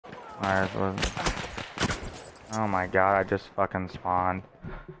Alright, so oh my god, I just fucking spawned.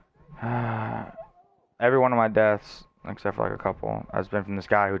 Every one of my deaths, except for like a couple, has been from this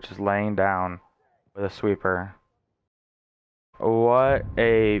guy who's just laying down with a sweeper. What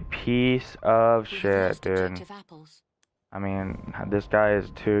a piece of shit, dude. I mean, this guy is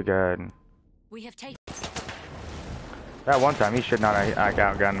too good. We have taken. That one time, he should not have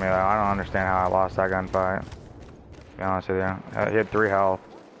outgunned me, though. I don't understand how I lost that gunfight. To be honest with you. He had 3 health.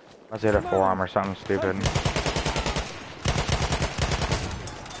 Let's hit a forearm or something stupid. We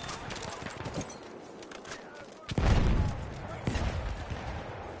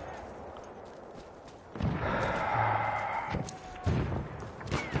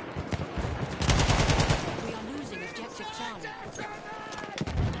are losing objective Charlie.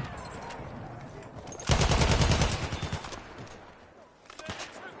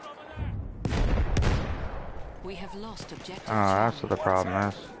 We have lost objective Oh, that's what the problem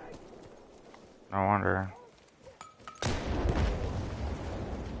is. No wonder.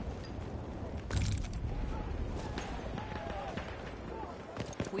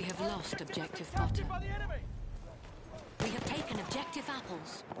 We have lost objective Potter. We have taken objective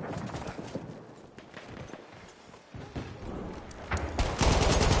apples.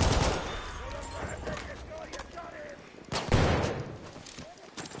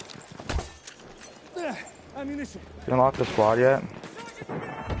 Ammunition. You unlocked the squad yet?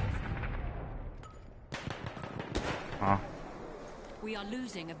 Huh? We are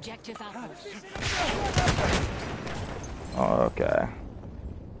losing objective apples. Oh, okay.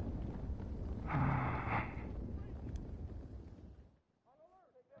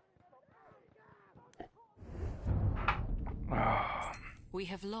 We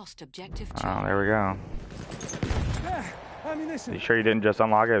have lost objective Oh, Charlie. there we go. Ammunition. You sure you didn't just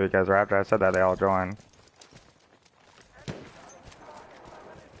unlock it? Because right after I said that, they all joined.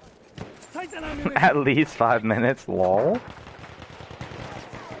 Take that ammunition. At least 5 minutes, lol.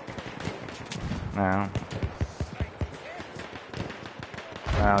 No.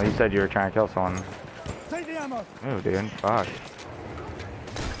 Well, you said you were trying to kill someone. Take the ammo. Ooh, dude, fuck.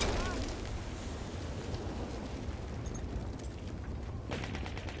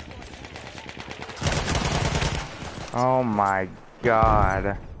 Oh my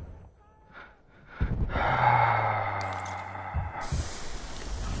god.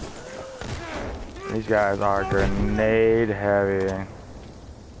 These guys are grenade heavy.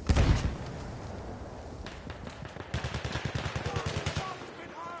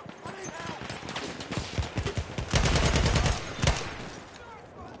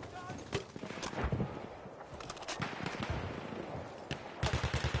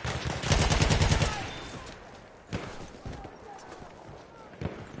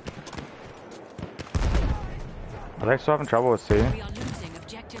 Are they still having trouble with C? We are losing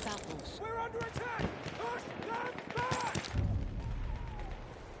objective apples. We're under attack. Push them back.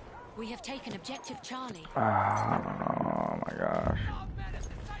 We have taken objective Charlie. Oh my gosh.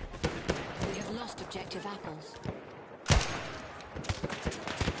 We have lost objective apples.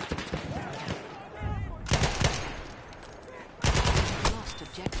 We have lost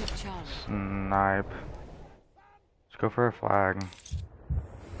objective Charlie. Snipe. Let's go for a flag.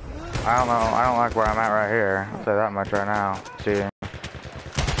 I don't know. I don't like where I'm at right here. I'll say that much right now. See.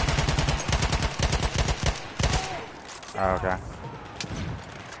 Oh, okay.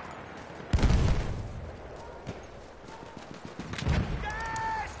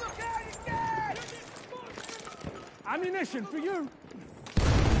 Ammunition for you.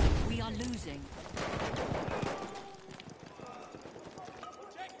 We are losing.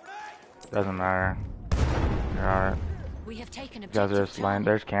 Doesn't matter. Got it. We have taken You guys are objective just laying. Charlie.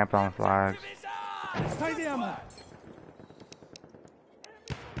 There's camping on flags. Take the ammo.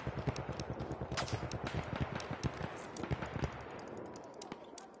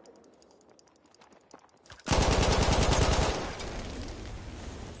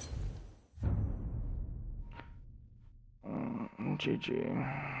 GG.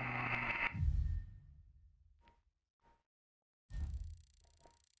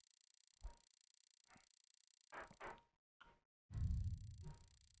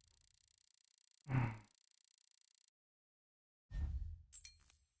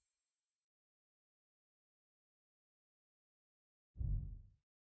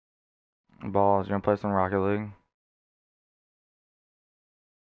 Balls, you wanna play some Rocket League?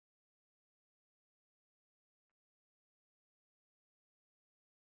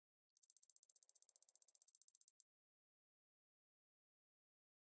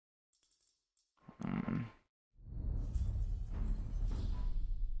 Mm.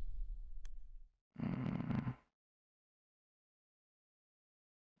 Mm.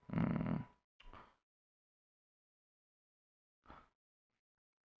 Mm.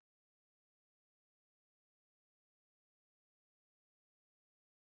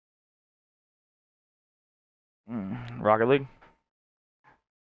 Rocket League?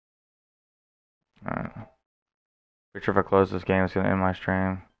 Alright. Pretty sure if I close this game, it's gonna end my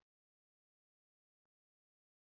stream.